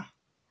prayer.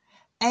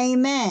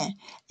 Amen.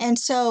 And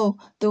so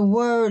the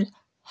word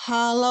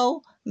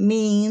hallow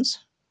means,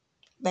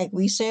 like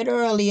we said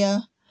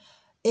earlier,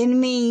 it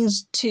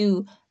means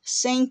to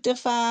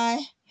sanctify,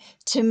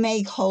 to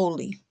make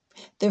holy.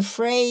 The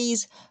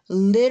phrase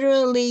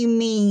literally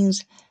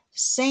means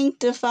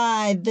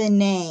sanctify the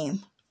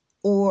name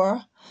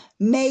or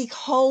make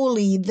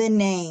holy the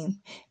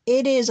name.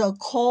 It is a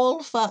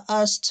call for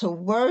us to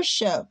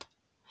worship.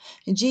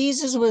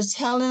 Jesus was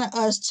telling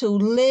us to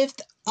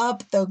lift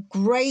up the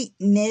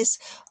greatness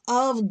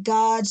of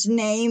God's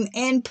name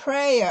in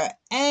prayer.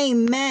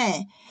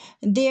 Amen.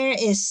 There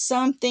is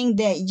something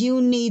that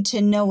you need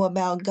to know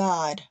about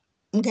God.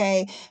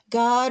 Okay,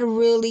 God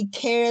really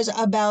cares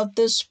about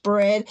the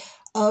spread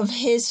of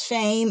his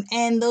fame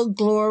and the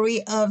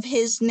glory of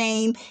his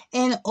name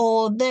in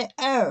all the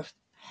earth.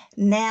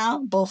 Now,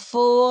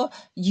 before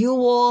you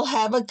all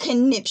have a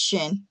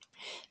conniption,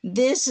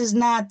 this is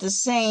not the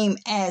same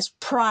as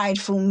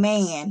prideful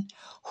man,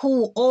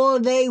 who all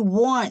they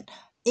want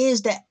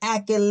is the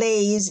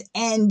accolades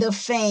and the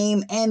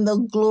fame and the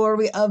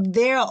glory of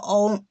their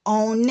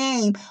own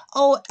name.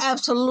 Oh,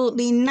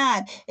 absolutely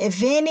not.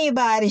 If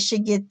anybody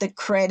should get the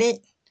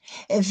credit,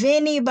 if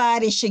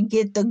anybody should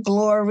get the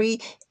glory,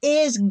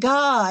 is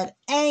God.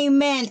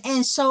 Amen.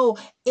 And so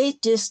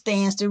it just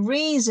stands to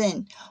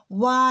reason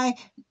why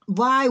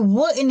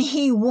wouldn't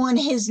he want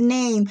his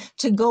name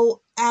to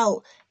go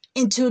out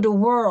into the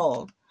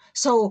world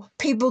so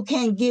people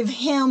can give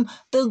him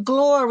the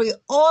glory?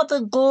 All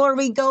the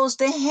glory goes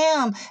to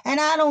him. And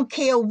I don't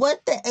care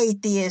what the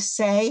atheists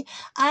say.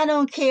 I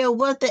don't care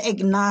what the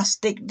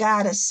agnostic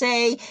gotta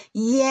say.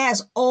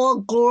 Yes, all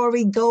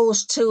glory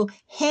goes to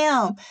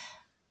him.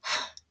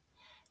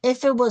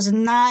 If it was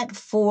not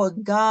for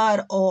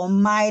God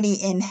Almighty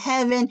in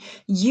heaven,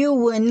 you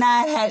would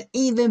not have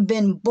even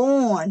been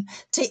born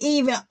to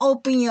even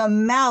open your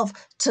mouth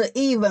to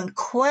even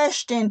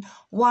question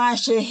why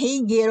should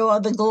he get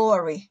all the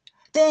glory.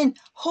 Then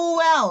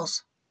who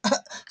else?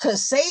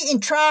 Because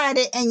Satan tried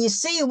it and you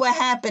see what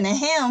happened to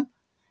him.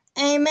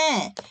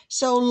 Amen.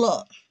 So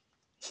look,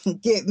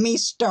 get me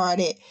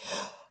started.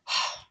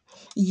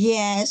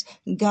 Yes,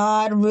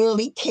 God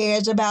really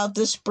cares about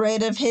the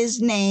spread of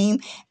his name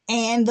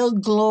and the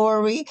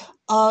glory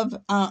of,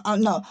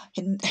 no,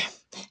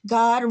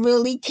 God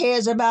really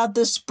cares about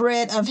the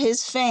spread of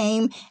his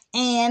fame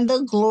and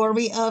the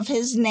glory of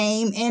his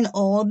name in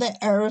all the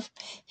earth.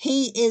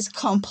 He is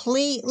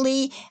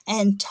completely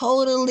and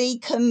totally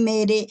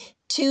committed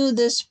to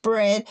the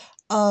spread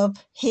of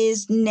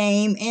his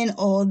name in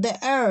all the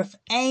earth.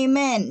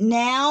 Amen.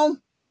 Now,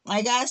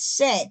 like I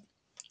said,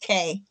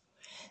 okay,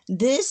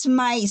 this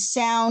might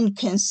sound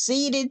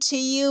conceited to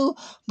you,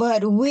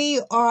 but we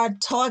are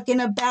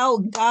talking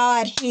about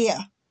God here.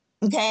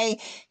 Okay?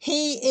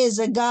 He is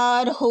a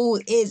God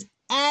who is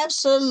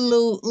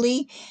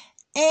absolutely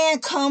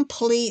and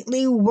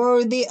completely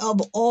worthy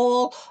of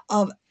all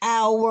of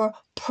our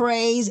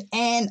praise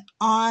and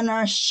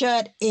honor.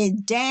 Shut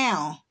it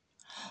down.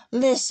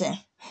 Listen,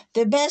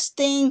 the best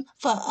thing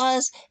for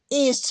us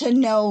is to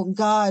know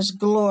God's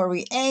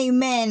glory.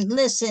 Amen.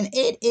 Listen,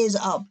 it is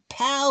a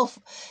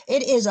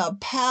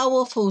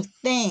powerful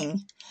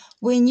thing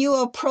when you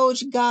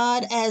approach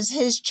God as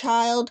his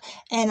child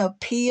and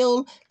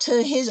appeal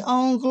to his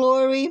own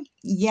glory.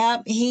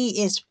 Yep,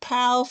 he is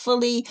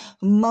powerfully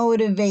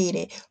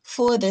motivated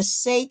for the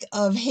sake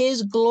of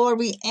his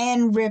glory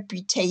and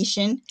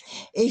reputation.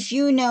 If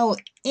you know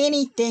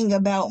anything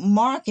about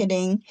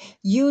marketing,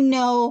 you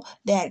know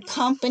that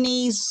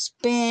companies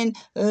spend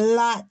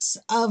lots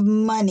of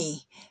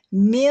money,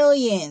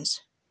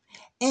 millions,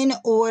 in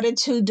order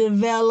to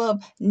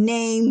develop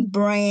name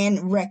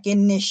brand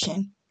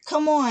recognition.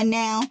 Come on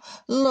now.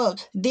 Look,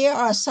 there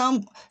are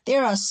some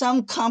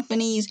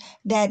companies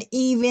that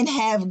even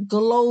have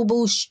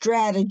global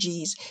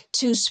strategies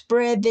to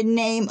spread the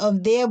name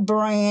of their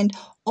brand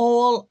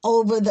all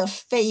over the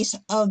face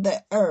of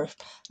the earth.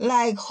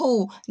 Like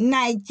who?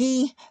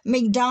 Nike,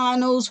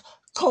 McDonald's,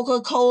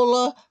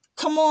 Coca-Cola.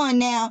 Come on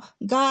now.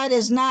 God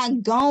is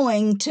not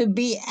going to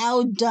be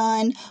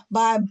outdone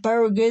by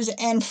burgers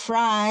and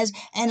fries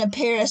and a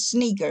pair of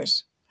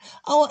sneakers.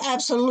 Oh,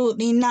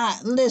 absolutely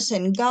not.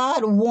 Listen,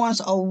 God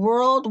wants a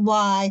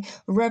worldwide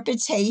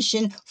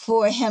reputation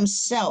for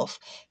himself.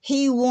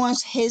 He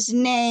wants his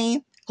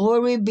name,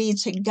 glory be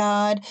to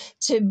God,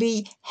 to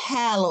be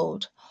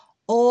hallowed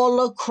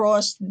all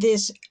across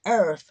this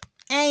earth.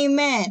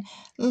 Amen.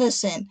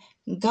 Listen,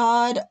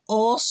 God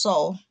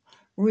also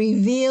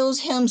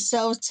reveals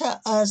himself to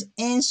us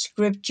in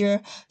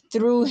scripture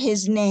through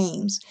his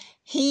names.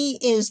 He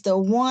is the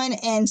one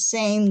and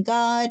same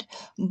God,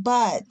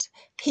 but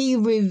he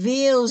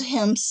reveals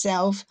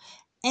himself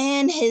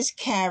and his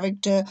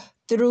character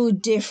through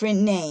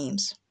different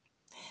names.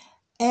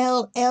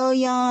 El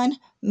Elyon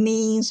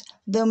means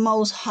the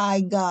Most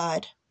High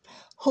God,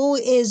 who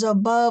is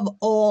above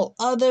all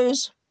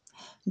others.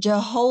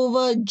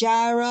 Jehovah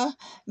Jireh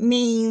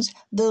means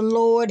the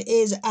Lord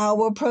is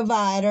our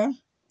provider.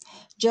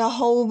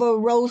 Jehovah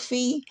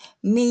Rophi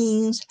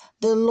means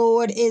the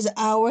Lord is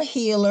our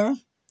healer.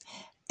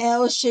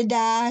 El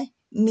Shaddai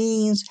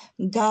means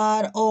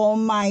God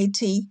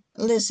Almighty.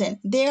 Listen,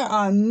 there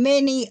are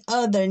many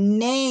other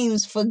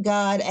names for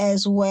God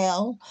as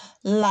well,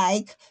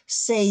 like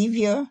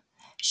Savior,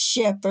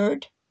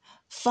 Shepherd,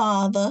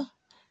 Father,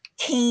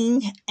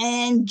 King,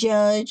 and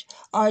Judge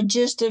are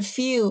just a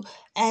few.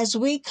 As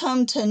we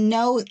come to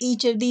know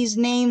each of these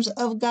names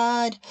of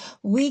God,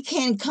 we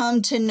can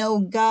come to know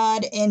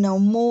God in a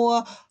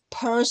more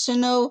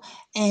personal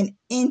and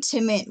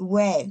intimate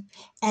way,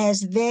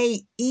 as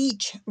they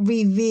each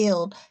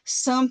revealed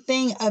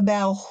something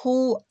about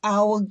who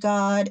our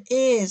God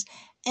is.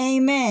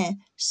 Amen.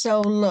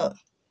 So look,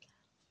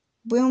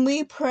 when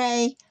we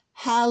pray,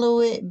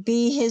 hallowed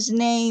be his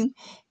name,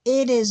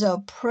 it is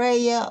a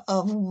prayer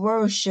of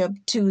worship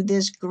to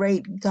this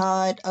great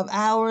God of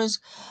ours.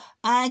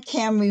 I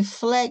can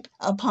reflect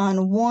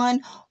upon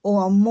one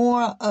or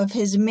more of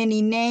his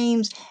many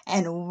names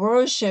and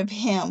worship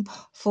him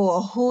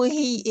for who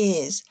he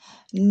is.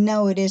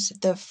 Notice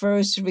the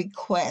first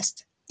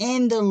request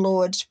in the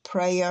Lord's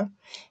Prayer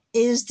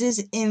is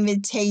this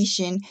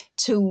invitation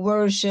to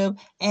worship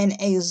and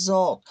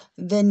exalt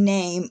the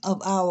name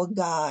of our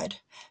God.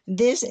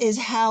 This is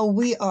how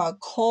we are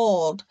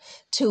called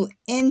to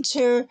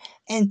enter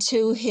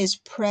into his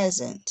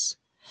presence.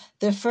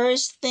 The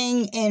first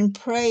thing in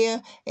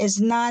prayer is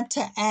not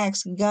to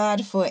ask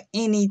God for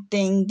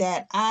anything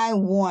that I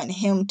want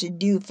him to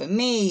do for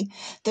me.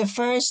 The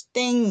first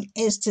thing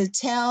is to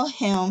tell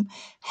him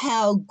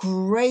how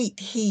great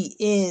he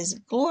is.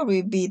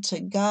 Glory be to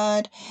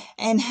God,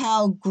 and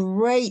how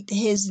great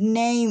his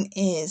name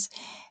is.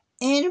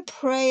 In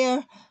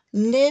prayer,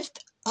 lift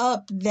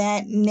up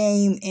that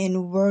name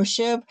in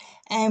worship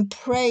and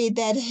pray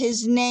that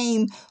his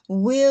name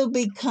will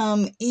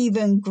become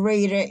even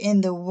greater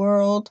in the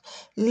world.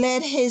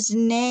 Let his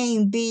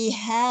name be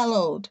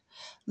hallowed.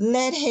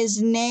 Let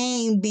his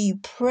name be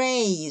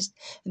praised.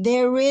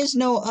 There is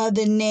no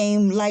other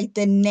name like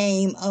the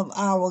name of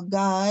our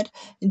God.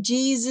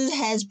 Jesus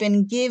has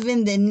been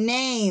given the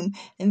name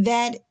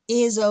that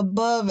is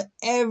above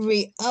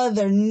every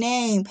other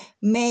name.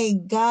 May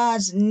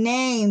God's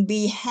name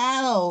be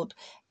hallowed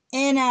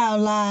in our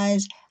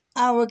lives,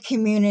 our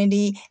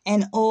community,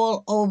 and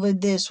all over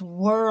this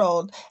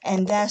world.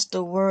 And that's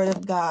the word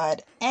of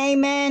God.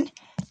 Amen.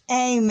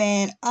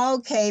 Amen.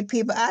 Okay,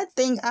 people, I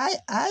think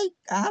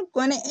I'm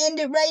going to end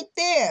it right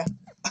there.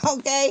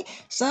 Okay?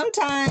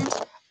 Sometimes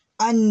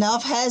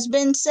enough has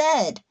been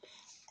said.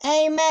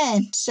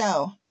 Amen.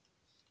 So,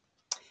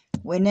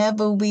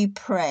 whenever we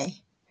pray,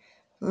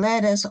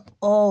 let us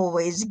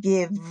always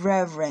give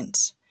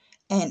reverence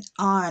and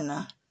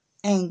honor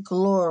and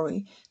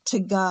glory to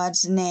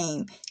God's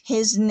name.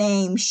 His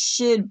name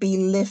should be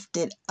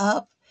lifted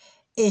up.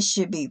 It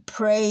should be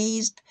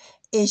praised.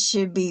 It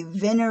should be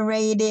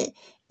venerated.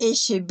 It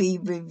should be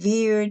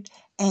revered.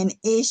 And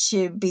it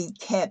should be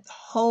kept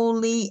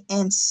holy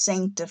and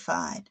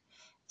sanctified.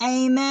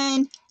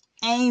 Amen.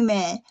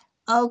 Amen.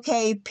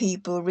 Okay,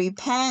 people,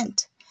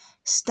 repent.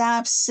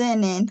 Stop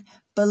sinning.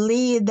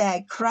 Believe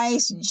that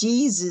Christ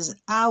Jesus,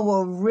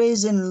 our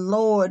risen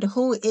Lord,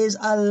 who is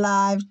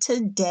alive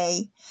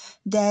today,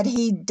 that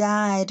he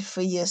died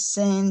for your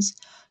sins.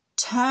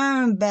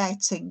 Turn back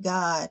to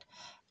God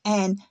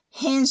and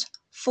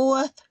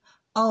henceforth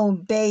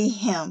obey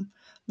him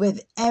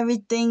with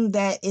everything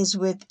that is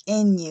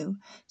within you.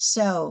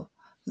 So,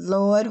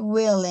 Lord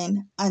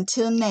willing,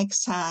 until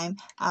next time,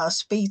 I'll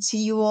speak to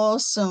you all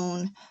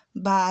soon.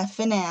 Bye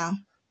for now.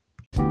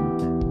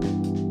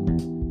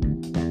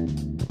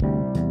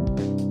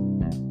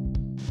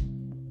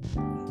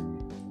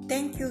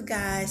 Thank you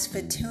guys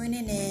for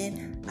tuning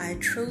in. I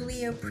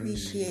truly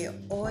appreciate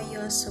all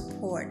your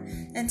support.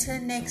 Until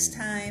next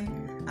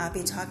time, I'll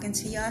be talking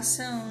to y'all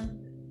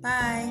soon.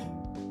 Bye.